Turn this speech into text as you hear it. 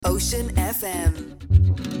Ocean FM.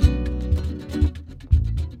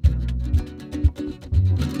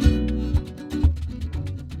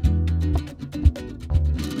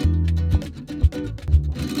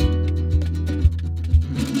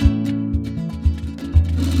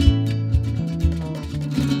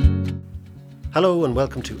 Hello and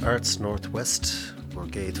welcome to Arts Northwest. We're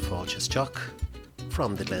Gaith Fáilte Jock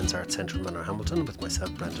from the Glens Arts Centre in Manorhamilton with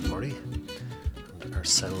myself, Brendan Murray, and our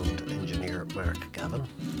sound engineer, Mark Gavin.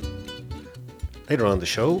 Later on the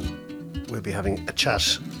show, we'll be having a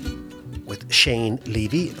chat with Shane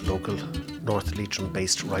Leavy, a local North Leitrim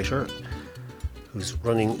based writer who's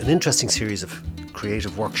running an interesting series of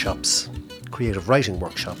creative writing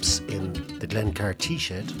workshops in the Glencar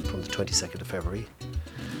Teashed from the 22nd of February.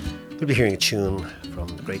 We'll be hearing a tune from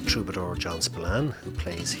the great troubadour John Spillane, who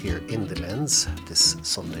plays here in the Glens this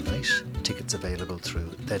Sunday night. Tickets available through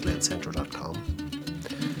deadlandcentre.com.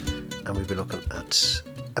 And we'll be looking at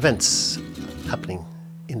events happening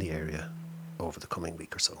in the area over the coming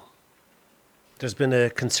week or so. There's been a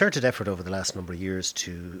concerted effort over the last number of years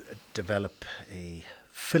to develop a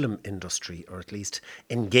film industry, or at least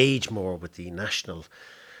engage more with the national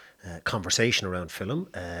conversation around film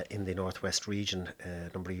in the Northwest region. A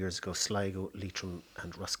number of years ago, Sligo, Leitrim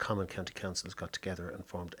and Roscommon County Councils got together and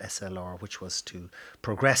formed SLR, which was to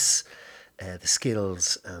progress the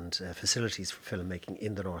skills and facilities for filmmaking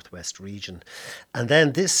in the Northwest region. And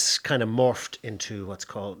then this kind of morphed into what's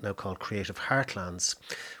now called Creative Heartlands,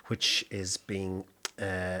 which is being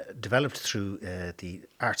developed through the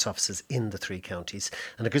arts offices in the three counties.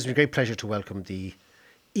 And it gives me great pleasure to welcome the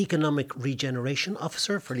Economic Regeneration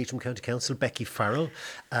Officer for Leitrim County Council, Becky Farrell.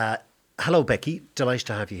 Hello, Becky. Delighted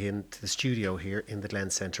to have you into the studio here in the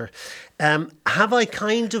Glen Centre. Have I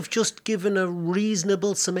kind of just given a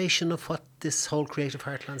reasonable summation of what this whole Creative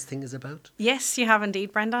Heartlands thing is about? Yes, you have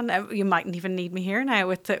indeed, Brendan. You mightn't even need me here now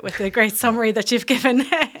with the great summary that you've given.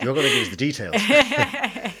 You're going to give us the details.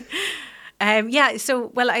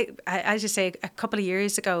 As you say, a couple of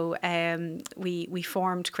years ago, we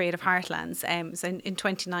formed Creative Heartlands in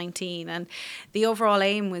 2019, and the overall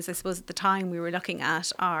aim was, I suppose, at the time we were looking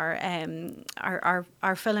at our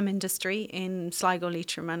film industry in Sligo,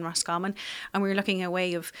 Leitrim, and Roscommon, and we were looking at a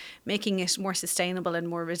way of making it more sustainable and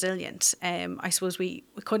more resilient. I suppose we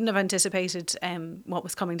couldn't have anticipated what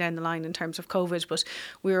was coming down the line in terms of COVID, but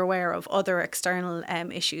we were aware of other external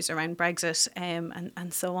issues around Brexit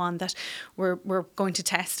and so on that we're going to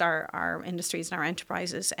test our industries and our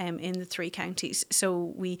enterprises in the three counties.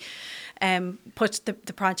 So we put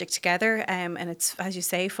the project together, and it's, as you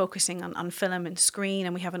say, focusing on film and screen,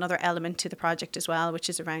 and we have another element to the project as well, which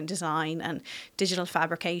is around design and digital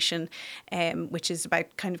fabrication, which is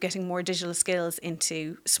about kind of getting more digital skills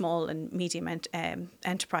into small and medium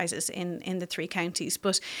enterprises in the three counties.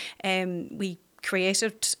 But we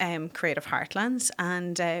created Creative Heartlands,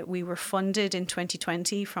 and we were funded in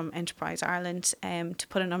 2020 from Enterprise Ireland to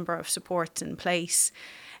put a number of supports in place.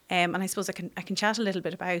 And I suppose I can chat a little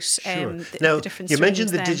bit about the different you mentioned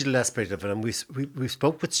the digital aspect of it, and we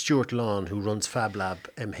spoke with Stuart Lawn, who runs Fab Lab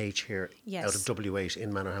MH here out of W8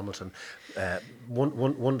 in Manorhamilton.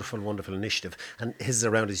 Wonderful initiative, and his is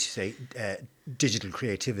around, as you say, digital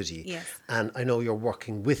creativity. Yes. And I know you're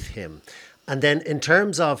working with him. And then in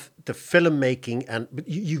terms of the filmmaking, and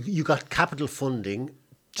you got capital funding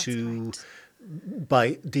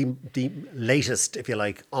by the latest, if you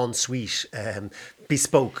like, ensuite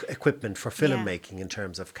bespoke equipment for filmmaking in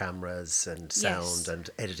terms of cameras and sound and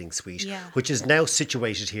editing suite, which is now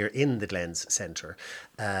situated here in the Glens Centre.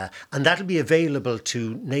 And that'll be available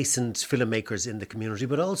to nascent filmmakers in the community,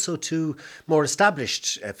 but also to more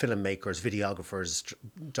established filmmakers, videographers,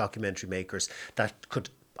 documentary makers that could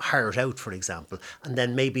hire it out, for example, and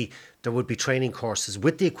then maybe there would be training courses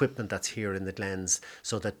with the equipment that's here in the Glens,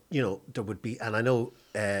 so that there would be, and I know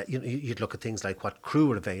you'd look at things like what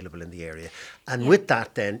crew are available in the area, and with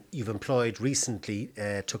that, then you've employed recently,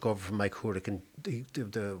 took over from Mike Hurrick, and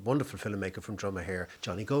the wonderful filmmaker from Dromahair,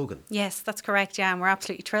 Johnny Gogan. Yes, that's correct. Yeah, and we're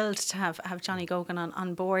absolutely thrilled to have Johnny Gogan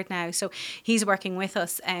on board now. So he's working with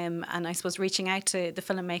us, and I suppose reaching out to the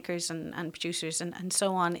filmmakers and producers and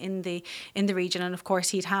so on in the region. And of course,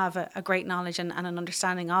 he'd have a great knowledge and an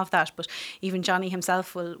understanding of that. But even Johnny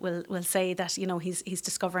himself will say that he's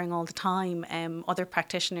discovering all the time other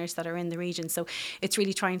practitioners that are in the region. So it's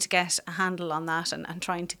really trying to get a handle on that and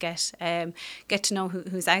trying to get to know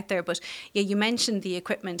who's out there. But yeah, you mentioned the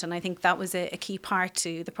equipment, and I think that was a key part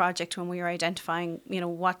to the project when we were identifying,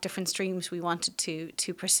 what different streams we wanted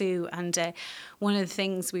to pursue. And one of the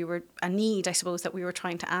things a need, I suppose, that we were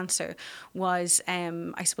trying to answer was,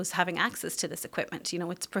 I suppose, having access to this equipment.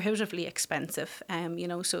 It's prohibitively expensive.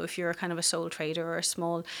 So if you're kind of a sole trader or a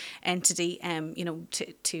small entity,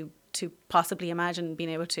 to possibly imagine being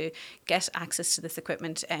able to get access to this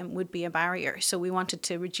equipment would be a barrier. So we wanted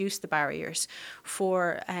to reduce the barriers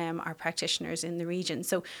for our practitioners in the region.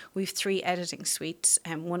 So we've 3 editing suites,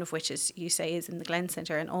 one of which, as you say, is in the Glen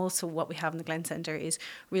Centre, and also what we have in the Glen Centre is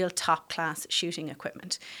real top class shooting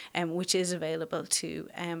equipment, which is available to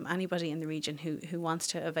anybody in the region who wants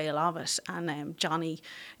to avail of it. And Johnny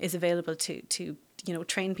is available to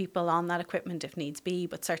train people on that equipment if needs be,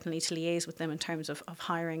 but certainly to liaise with them in terms of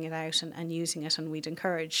hiring it out and using it. And we'd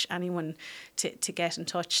encourage anyone to get in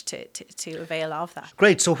touch to avail of that.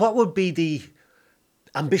 Great. So what would be the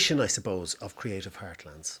ambition, I suppose, of Creative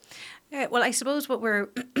Heartlands? Well, I suppose what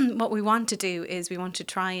we want to do is we want to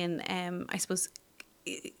try and, I suppose,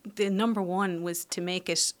 the number one was to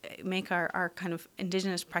make our kind of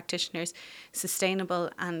Indigenous practitioners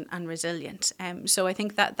sustainable and resilient. So I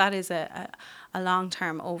think that is a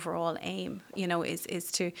long-term overall aim,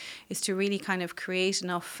 is to really kind of create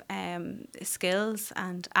enough skills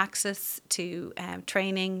and access to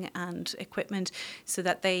training and equipment so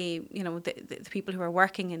that they, the people who are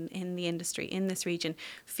working in the industry in this region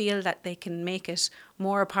feel that they can make it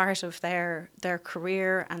more a part of their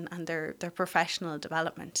career and their professional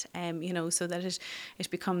development, so that it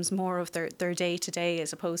becomes more of their day-to-day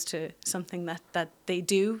as opposed to something that they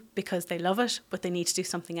do because they love it, but they need to do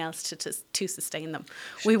something else to sustain them.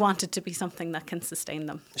 We want it to be something that can sustain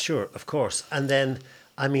them. Sure, of course. And then,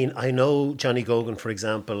 I know Johnny Gogan, for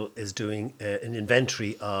example, is doing an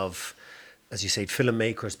inventory of, as you say,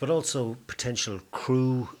 filmmakers, but also potential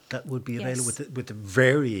crew that would be available with the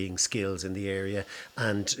varying skills in the area.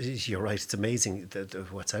 And you're right, it's amazing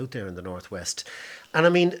what's out there in the Northwest.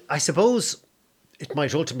 And I suppose it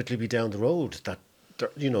might ultimately be down the road that,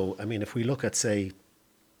 if we look at, say,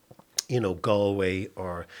 Galway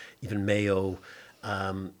or even Mayo,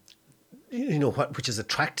 which has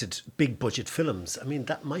attracted big budget films.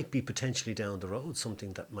 That might be potentially down the road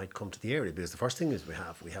something that might come to the area, because the first thing is we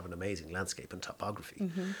have an amazing landscape and topography.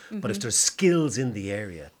 Mm-hmm. But if there's skills in the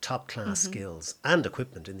area, top class skills and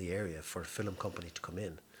equipment in the area for a film company to come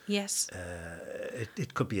in, yes,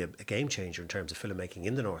 it could be a game changer in terms of filmmaking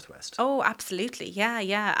in the Northwest. Oh, absolutely,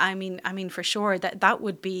 yeah. I mean, for sure that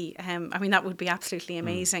would be, that would be absolutely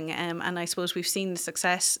amazing. And I suppose we've seen the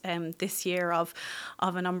success this year of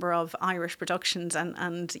a number of Irish productions,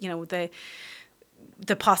 and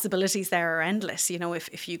the possibilities there are endless.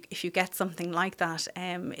 If you get something like that,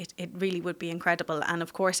 it really would be incredible. And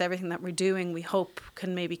of course, everything that we're doing, we hope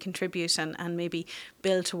can maybe contribute and maybe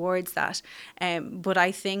build towards that. But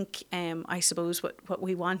I think, I suppose what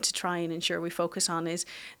we want to try and ensure we focus on is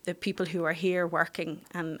the people who are here working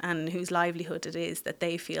and whose livelihood it is, that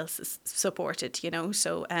they feel supported.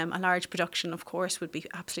 So a large production, of course, would be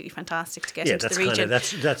absolutely fantastic to get into the region.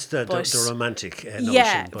 That's the romantic notion.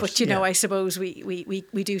 Yeah, but I suppose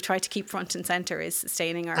we do try to keep front and centre is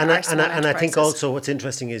sustaining our small enterprises. And I think also what's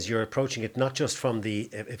interesting is you're approaching it not just from the,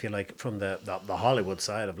 if you like, from the Hollywood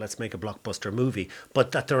side of let's make a blockbuster movie,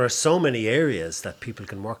 but that there are so many areas that people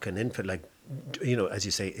can work in, like, as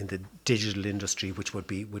you say, in the digital industry, which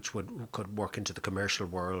could work into the commercial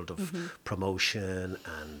world of promotion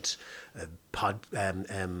and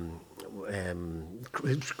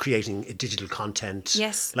creating digital content,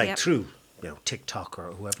 through TikTok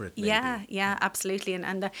or whoever it may be. Yeah, absolutely.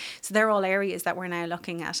 So they're all areas that we're now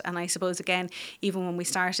looking at. And I suppose, again, even when we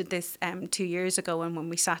started this 2 years ago and when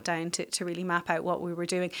we sat down to really map out what we were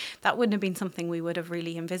doing, that wouldn't have been something we would have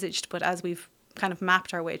really envisaged. But as we've kind of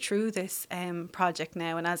mapped our way through this project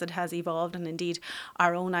now, and as it has evolved, and indeed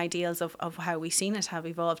our own ideals of how we've seen it have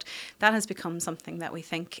evolved, that has become something that we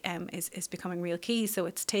think is becoming real key. So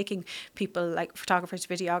it's taking people like photographers,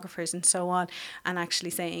 videographers and so on, and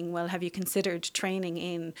actually saying, well, have you considered training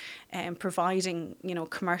in providing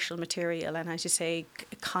commercial material and, as you say,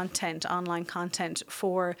 content, online content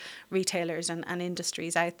for retailers and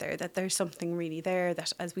industries out there, that there's something really there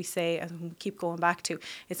that, as we say, and we keep going back to,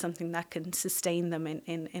 it's something that can sustain them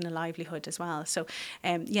in a livelihood as well. So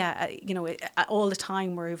all the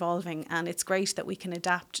time we're evolving, and it's great that we can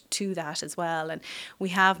adapt to that as well. And we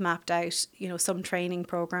have mapped out some training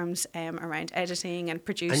programs around editing and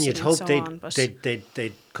producing, and you'd hope and so on. But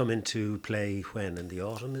they'd come into play when, in the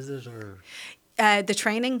autumn, is it, or? The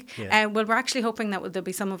training. Yeah. Well, we're actually hoping that there'll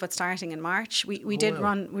be some of it starting in March. We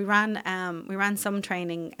ran some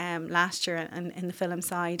training last year in the film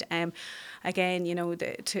side. Again, you know,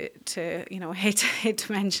 hate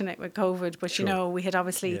to mention it with COVID, but Sure. you know, we had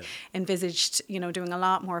obviously envisaged, you know, doing a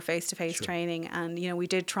lot more face-to-face Sure. training, and you know, we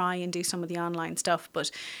did try and do some of the online stuff, but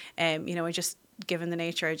you know, given the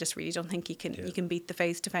nature, I just really don't think you can beat the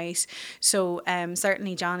face-to-face. So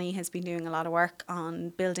certainly Johnny has been doing a lot of work on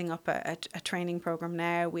building up a training program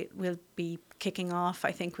now. We'll be kicking off,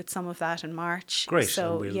 I think, with some of that in March. Great.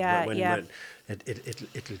 So when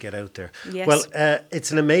it'll get out there. Yes. Well, it's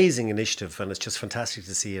an amazing initiative, and it's just fantastic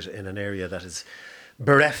to see it in an area that is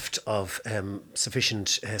bereft of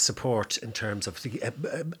sufficient support in terms of the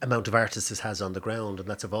amount of artists it has on the ground, and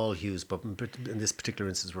that's of all hues, but in this particular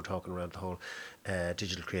instance we're talking around the whole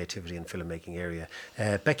digital creativity and filmmaking area.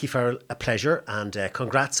 Becky Farrell, a pleasure, and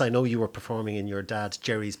congrats. I know you were performing in your dad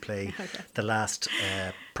Jerry's play, The Last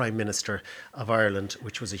Prime Minister of Ireland,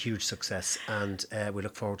 which was a huge success, and we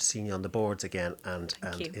look forward to seeing you on the boards again and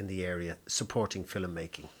in the area supporting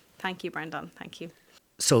filmmaking. Thank you, Brendan. Thank you.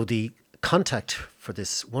 So the contact for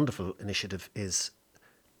this wonderful initiative is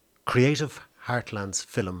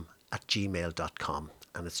creativeheartlandsfilm@gmail.com,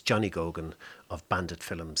 and it's Johnny Gogan of Bandit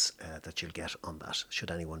Films that you'll get on that,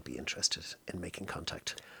 should anyone be interested in making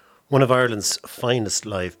contact. One of Ireland's finest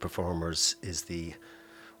live performers is the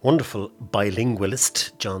wonderful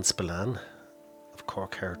bilingualist John Spillane of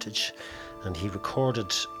Cork heritage, and he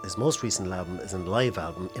recorded his most recent album is a live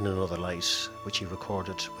album, In Another Light, which he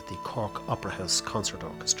recorded with the Cork Opera House Concert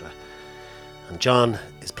Orchestra. And John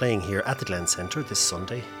is playing here at the Glen Centre this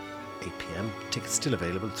Sunday, 8 p.m. Tickets still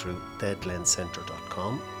available through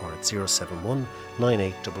theglencentre.com or at 071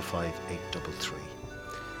 9855 833.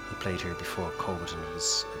 He played here before COVID, and it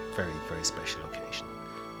was a very, very special occasion.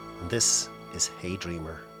 And this is Hey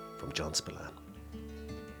Dreamer from John Spillane.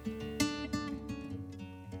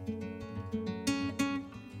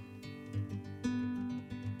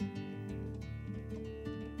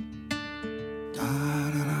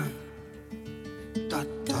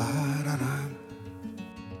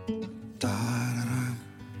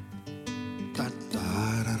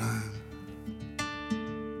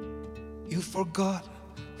 You forgot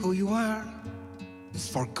who you are. You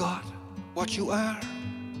forgot what you are.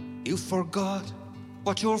 You forgot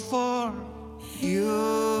what you're for.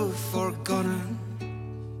 You've forgotten.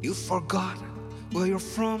 You forgot where you're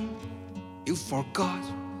from. You forgot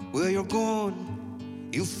where you're going.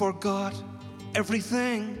 You forgot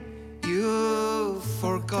everything. You've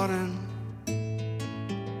forgotten.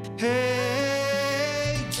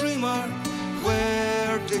 Hey, dreamer,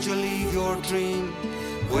 where did you leave your dream?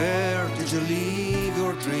 Where did you leave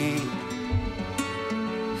your dream?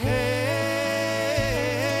 Hey,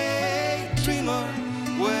 dreamer,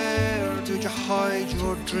 where did you hide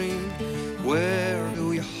your dream? Where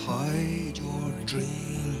do you hide your dream?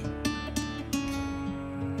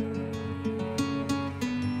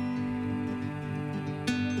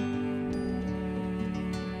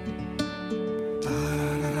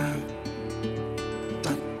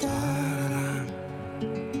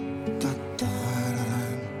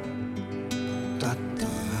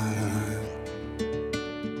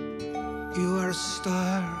 You are a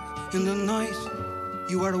star in the night.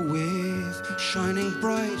 You are a wave shining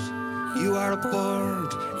bright. You are a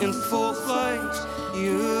bird in full flight.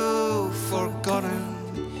 You've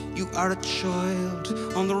forgotten. You are a child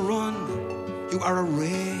on the run. You are a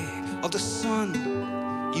ray of the sun.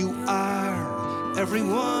 You are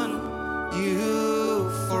everyone.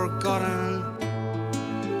 You've forgotten.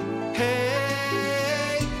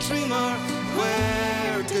 Hey, dreamer,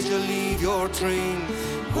 where did you leave your dream?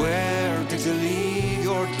 Where did you leave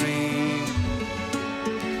your dream?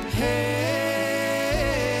 Hey,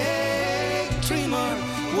 dreamer,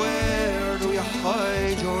 where do you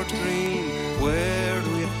hide your dream? Where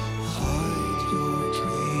do you hide your dream?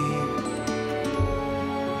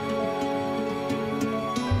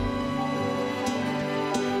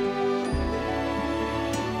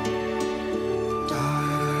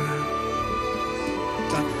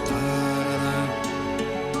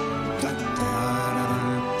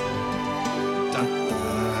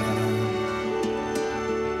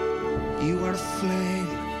 You are a flame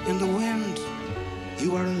in the wind.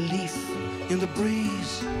 You are a leaf in the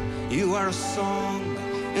breeze. You are a song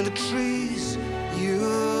in the trees.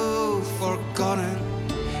 You've forgotten.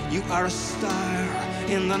 You are a star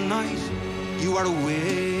in the night. You are a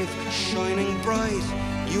wave shining bright.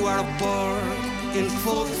 You are a bird in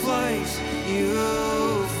full flight.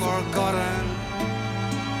 You've forgotten.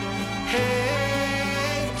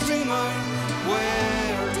 Hey, dreamer,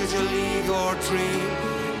 where did you leave your dream?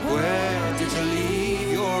 Where did to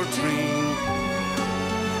leave your dream.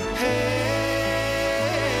 Hey,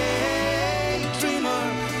 dreamer,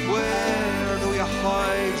 where do you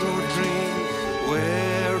hide your dream?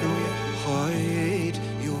 Where do you hide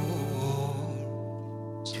your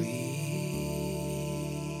dream?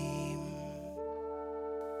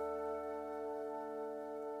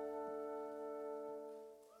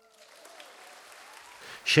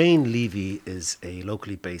 Shane Leavy is a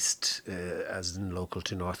locally based, as in local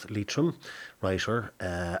to North Leitrim, writer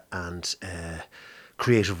and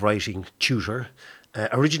creative writing tutor,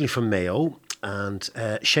 originally from Mayo. And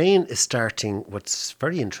Shane is starting what's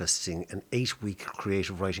very interesting, an 8-week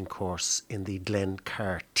creative writing course in the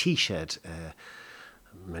Glencar Teashed.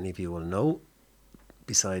 Many of you will know,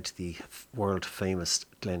 beside the world famous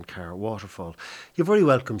Glencar waterfall. You're very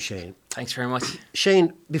welcome, Shane. Thanks very much.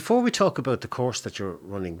 Shane, before we talk about the course that you're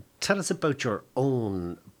running, tell us about your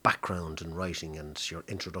own background in writing and your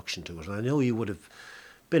introduction to it. And I know you would have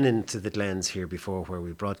been into the Glens here before, where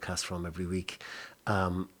we broadcast from every week.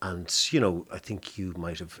 And, you know, I think you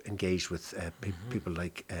might have engaged with people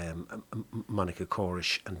like Monica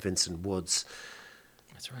Corish and Vincent Woods.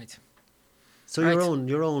 That's right. So Right.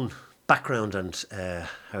 your own background and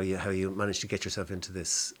how you managed to get yourself into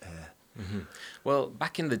this. Well,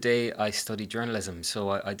 back in the day, I studied journalism. So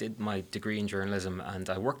I did my degree in journalism, and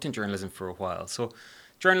I worked in journalism for a while. So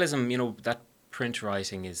journalism, you know, that print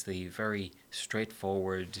writing is the very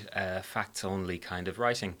straightforward, facts-only kind of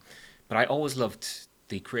writing. But I always loved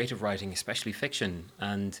the creative writing, especially fiction.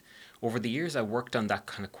 And over the years, I worked on that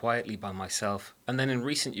kind of quietly by myself. And then in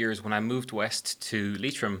recent years, when I moved west to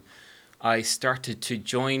Leitrim, I started to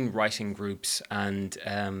join writing groups and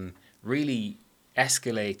really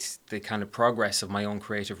escalate the kind of progress of my own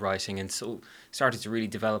creative writing, and so started to really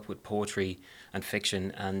develop with poetry and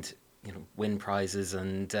fiction, and, you know, win prizes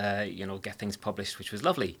and you know, get things published, which was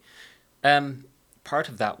lovely. Part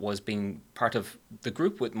of that was being part of the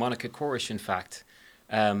group with Monica Corish. In fact,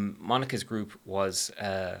 Monica's group was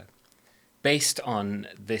based on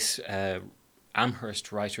this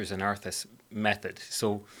Amherst Writers and Artists method.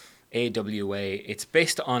 So AWA, it's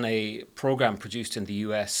based on a program produced in the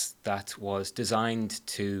US that was designed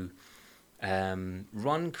to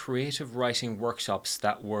run creative writing workshops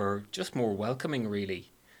that were just more welcoming,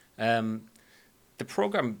 really. The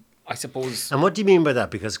program, I suppose... And what do you mean by that?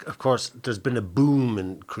 Because, of course, there's been a boom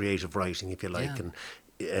in creative writing, if you like, Yeah.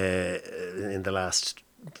 and in the last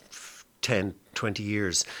 10, 20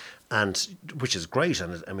 years. And which is great,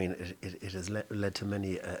 and I mean, it has led to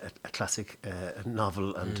many a classic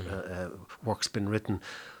novel and work's been written.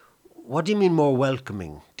 What do you mean more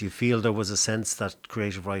welcoming? Do you feel there was a sense that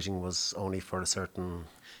creative writing was only for a certain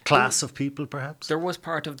class of people, perhaps? There was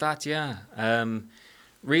part of that, yeah.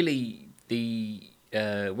 Really, the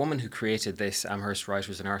woman who created this Amherst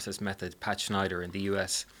Writers and Artists method, Pat Schneider in the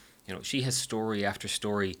US, you know, she has story after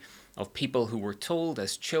story of people who were told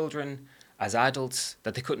as children, as adults,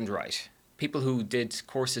 that they couldn't write. People who did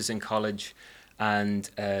courses in college and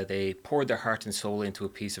they poured their heart and soul into a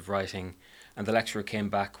piece of writing, and the lecturer came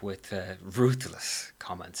back with ruthless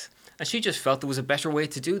comments. And she just felt there was a better way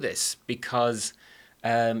to do this, because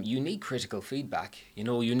you need critical feedback. You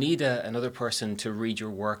know, you need another person to read your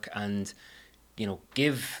work and, you know,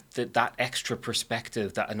 give that extra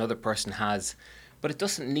perspective that another person has. But it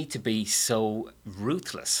doesn't need to be so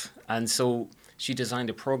ruthless. And so she designed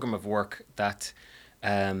a program of work that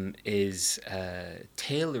is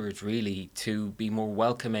tailored really to be more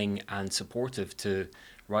welcoming and supportive to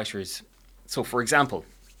writers. So, for example,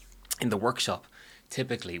 in the workshop,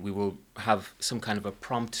 typically we will have some kind of a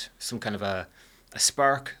prompt, some kind of a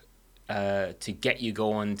spark to get you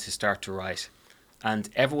going to start to write. And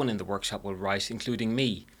everyone in the workshop will write, including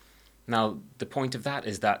me. Now, the point of that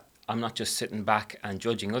is that I'm not just sitting back and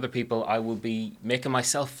judging other people. I will be making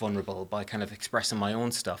myself vulnerable by kind of expressing my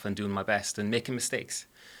own stuff and doing my best and making mistakes.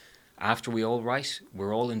 After we all write,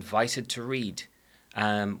 we're all invited to read.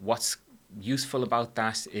 What's useful about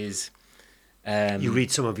that is... you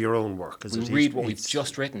read some of your own work. We read what we've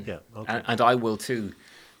just written. Yeah, okay. And I will too.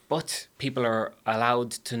 But people are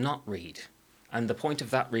allowed to not read. And the point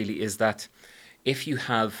of that really is that if you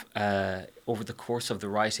have, over the course of the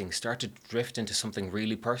writing, started to drift into something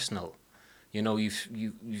really personal, you know, you've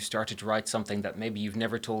started to write something that maybe you've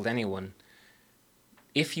never told anyone,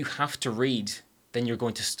 if you have to read, then you're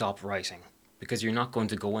going to stop writing, because you're not going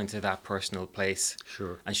to go into that personal place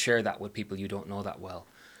and share that with people you don't know that well.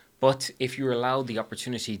 But if you're allowed the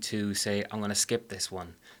opportunity to say, I'm going to skip this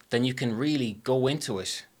one, then you can really go into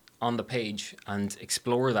it on the page and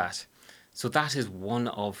explore that. So that is one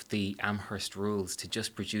of the Amherst rules, to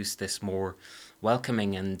just produce this more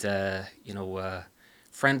welcoming and,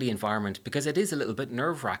 friendly environment, because it is a little bit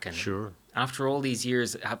nerve-wracking. Sure. After all these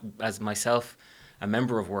years, as myself, a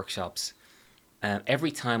member of workshops,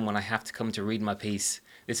 every time when I have to come to read my piece,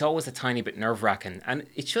 it's always a tiny bit nerve-wracking, and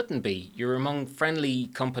it shouldn't be. You're among friendly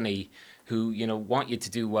company who, want you to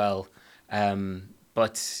do well,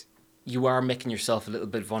 but you are making yourself a little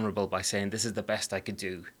bit vulnerable by saying, this is the best I could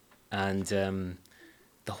do. And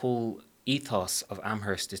the whole ethos of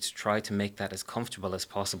Amherst is to try to make that as comfortable as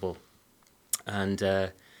possible. And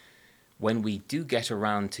when we do get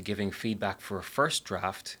around to giving feedback for a first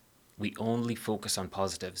draft, we only focus on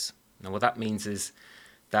positives. Now, what that means is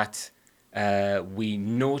that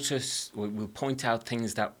we'll point out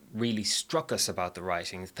things that really struck us about the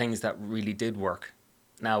writing, things that really did work.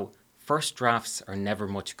 Now, first drafts are never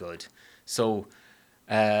much good. So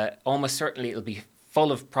almost certainly it'll be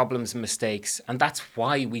full of problems and mistakes, and that's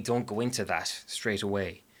why we don't go into that straight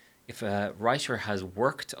away. If a writer has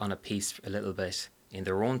worked on a piece a little bit in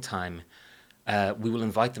their own time, we will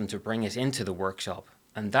invite them to bring it into the workshop,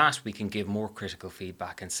 and that we can give more critical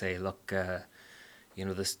feedback and say, look,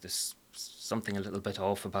 this something a little bit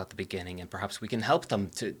off about the beginning, and perhaps we can help them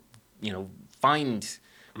to, find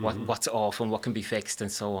what's off and what can be fixed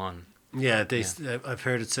and so on. Yeah, I've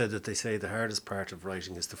heard it said that they say the hardest part of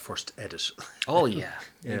writing is the first edit. Oh yeah,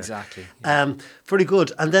 yeah. Exactly. Yeah. Very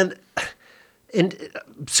good. And then,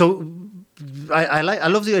 I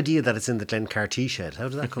love the idea that it's in the Glencar Teashed. How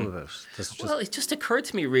did that come about? Well, it just occurred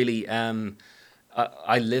to me really.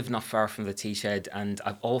 I live not far from the Teashed, and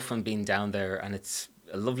I've often been down there, and it's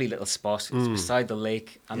a lovely little spot. It's beside the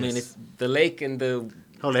lake. I mean, it's the lake and the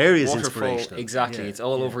whole area is waterfall. Inspirational. Exactly. It's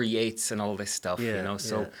all over Yeats and all this stuff,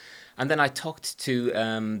 So. And then I talked to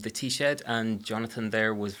the Teashed, and Jonathan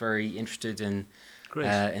there was very interested in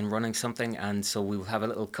running something, and so we will have a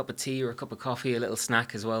little cup of tea or a cup of coffee, a little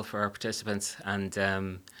snack as well for our participants, and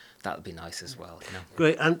that'll be nice as well.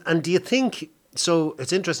 Great. And do you think? So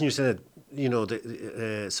it's interesting you said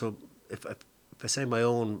so if I say my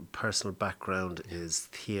own personal background is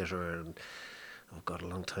theatre, and a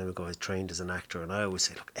long time ago I trained as an actor, and I always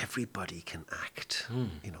say, look, everybody can act.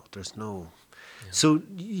 There's no. Yeah. So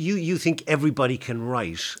you think everybody can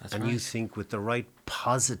write, and you think with the right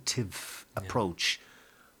positive approach,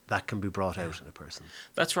 that can be brought out in a person.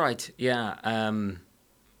 That's right. Yeah.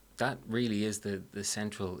 That really is the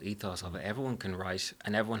central ethos of it. Everyone can write,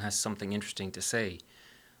 and everyone has something interesting to say.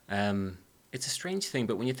 It's a strange thing,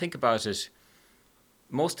 but when you think about it,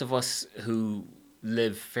 most of us who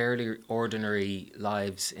live fairly ordinary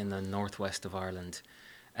lives in the northwest of Ireland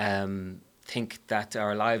think that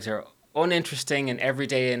our lives are uninteresting and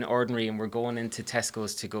everyday and ordinary, and we're going into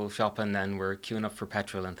Tesco's to go shopping, and we're queuing up for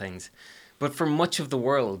petrol and things. But for much of the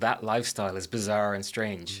world, that lifestyle is bizarre and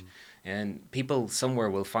strange. And people somewhere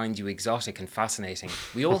will find you exotic and fascinating.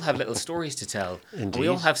 We all have little stories to tell. Indeed. We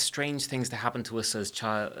all have strange things that happen to us as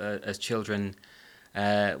children.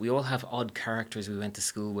 We all have odd characters we went to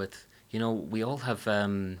school with. We all have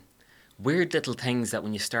weird little things that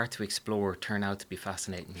when you start to explore turn out to be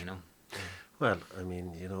fascinating, Well, I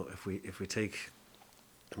mean, if we take,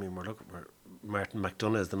 we're Martin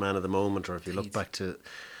McDonagh is the man of the moment, or if you look back to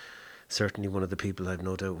certainly one of the people I've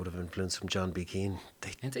no doubt would have influenced from John B. Keane,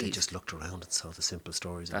 they just looked around and saw the simple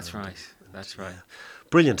stories. That's right. That's right.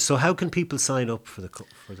 Brilliant. So how can people sign up for the course?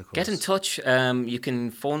 Get in touch. You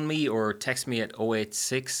can phone me or text me at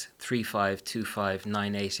 086 3525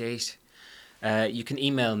 988. You can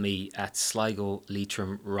email me at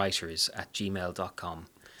sligo.leitrimwriters@gmail.com.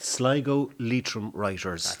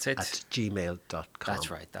 sligo.leitrimwriters That's it. at gmail.com.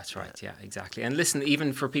 That's right. Yeah, exactly. And listen,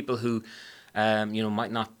 even for people who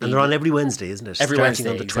might not be... And they're on every Wednesday, isn't it? Every Starting Wednesday,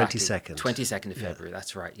 on the exactly. 22nd. 22nd of February,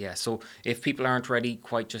 that's right, yeah. So if people aren't ready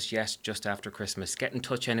quite just yet, just after Christmas, get in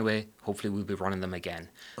touch anyway. Hopefully we'll be running them again.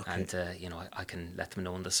 Okay. And, I can let them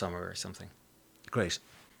know in the summer or something. Great.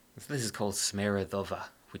 This is called Sméara Dubha,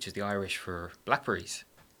 which is the Irish for blackberries.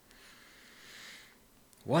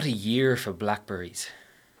 What a year for blackberries.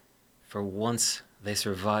 For once they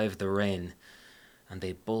survive the rain, and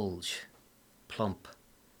they bulge, plump,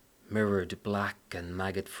 mirrored black and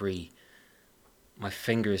maggot-free. My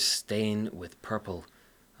fingers stain with purple,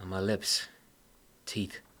 and my lips,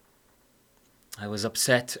 teeth. I was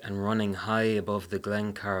upset and running high above the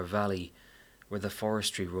Glencar Valley, where the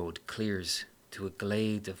forestry road clears to a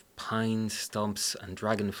glade of pine stumps and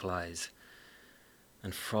dragonflies,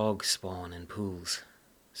 and frog spawn in pools,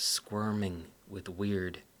 squirming with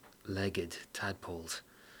weird legged tadpoles.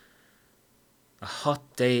 A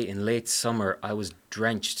hot day in late summer, I was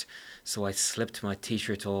drenched, so I slipped my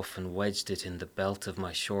t-shirt off and wedged it in the belt of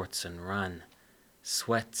my shorts and ran,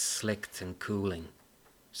 sweat slicked and cooling,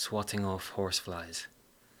 swatting off horseflies.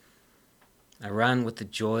 I ran with the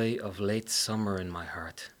joy of late summer in my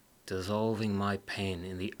heart, dissolving my pain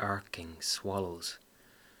in the arcing swallows,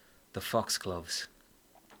 the foxgloves,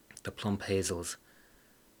 the plump hazels.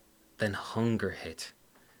 Then hunger hit.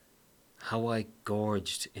 How I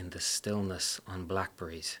gorged in the stillness on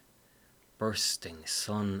blackberries, bursting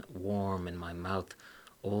sun warm in my mouth,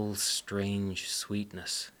 all strange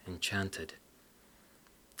sweetness enchanted.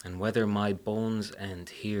 And whether my bones end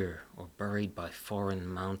here or buried by foreign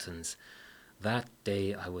mountains, that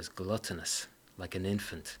day I was gluttonous like an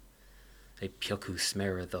infant, a piochu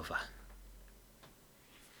Sméara Dubha.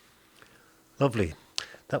 Lovely.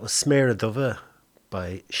 That was Sméara Dubha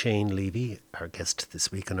by Shane Leavy, our guest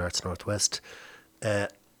this week on Arts Northwest.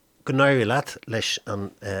 Gnairi lat leis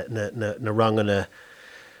an na rangana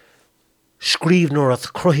scríb nor at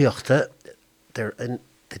cruthíochta. They're in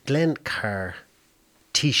the Glencar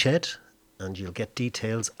Teashed, and you'll get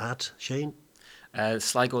details at Shane.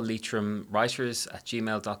 Sligo Leitrim writers at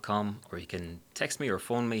gmail.com, or you can text me or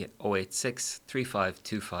phone me at 086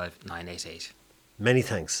 3525 988. Many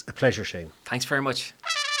thanks. A pleasure, Shane. Thanks very much.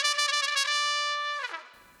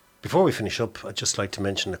 Before we finish up, I'd just like to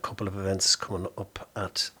mention a couple of events coming up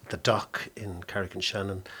at the Dock in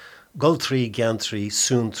Carrick-on-Shannon. Gul 3, Gyan 3,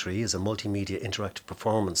 Soon 3 is a multimedia interactive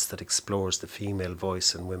performance that explores the female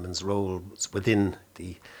voice and women's roles within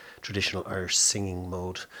the traditional Irish singing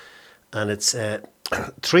mode. And it's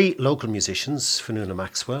 3 local musicians, Fionnuala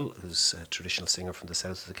Maxwell, who's a traditional singer from the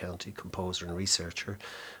south of the county, composer and researcher,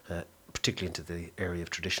 particularly into the area of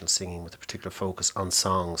traditional singing with a particular focus on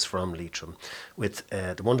songs from Leitrim, with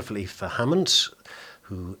the wonderful Aoife Hammond,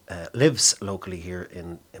 who lives locally here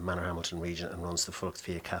in Manor Hamilton region and runs the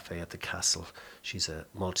Folkvia Cafe at the Castle. She's a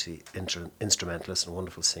multi-instrumentalist and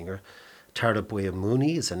wonderful singer. Tara Boya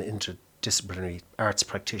Mooney is an interdisciplinary arts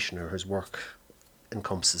practitioner whose work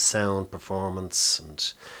encompasses sound, performance,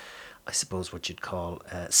 and I suppose what you'd call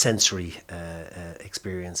sensory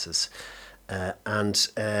experiences. And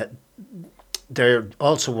they're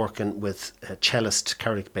also working with cellist,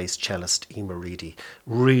 Carrick-based cellist Emer Reedy.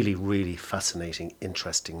 Really, really fascinating,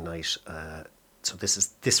 interesting night. So this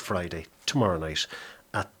is this Friday, tomorrow night,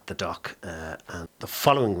 at the Dock. And the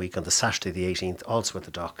following week, on the Saturday the 18th, also at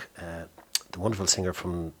the Dock, the wonderful singer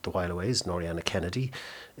from the Whileaways, Noriana Kennedy,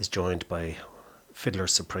 is joined by fiddler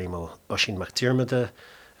supremo Oisin McDiarmid,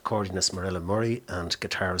 accordionist Marilla Murray, and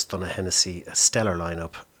guitarist Donna Hennessy. A stellar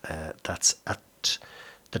lineup. That's at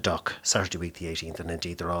the Dock, Saturday week the 18th, and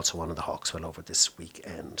indeed they're also on in the Hawkswell over this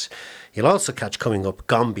weekend. You'll also catch coming up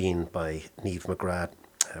Gombeen by Niamh McGrath,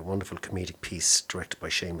 a wonderful comedic piece directed by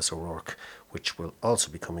Seamus O'Rourke, which will also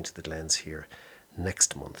be coming to the Glens here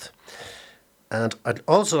next month. And I'd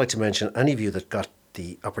also like to mention any of you that got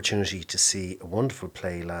the opportunity to see a wonderful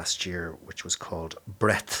play last year, which was called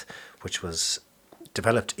Breath, which was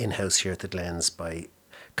developed in-house here at the Glens by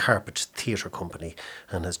Carpet Theatre Company,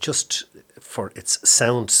 and has just, for its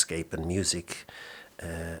soundscape and music,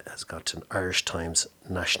 has got an Irish Times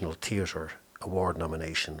National Theatre Award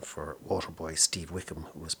nomination for Waterboy Steve Wickham,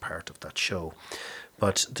 who was part of that show.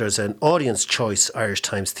 But there's an Audience Choice Irish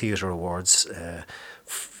Times Theatre Awards,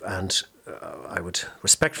 and I would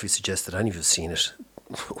respectfully suggest that any of you who've seen it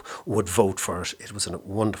would vote for it. It was a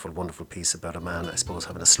wonderful, wonderful piece about a man, I suppose,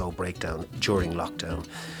 having a slow breakdown during lockdown.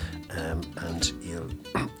 And you'll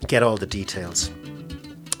get all the details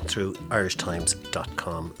through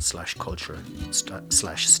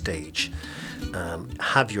irishtimes.com/culture/stage.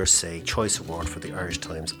 Have your say, Choice Award for the Irish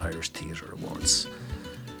Times Irish Theatre Awards.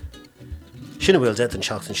 Sinna bhfuil dead an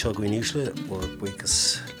seachtain seo go usually or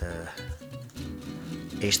buchas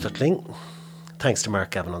éisteachling. Thanks to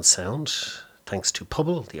Mark Gavin on sound. Thanks to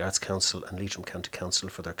Pobble, the Arts Council and Leitrim County Council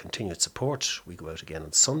for their continued support. We go out again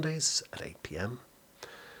on Sundays at 8 p.m.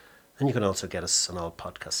 And you can also get us on all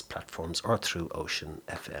podcast platforms or through Ocean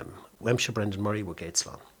FM. Wemsha Brendan Murray, we're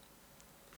Gateslán.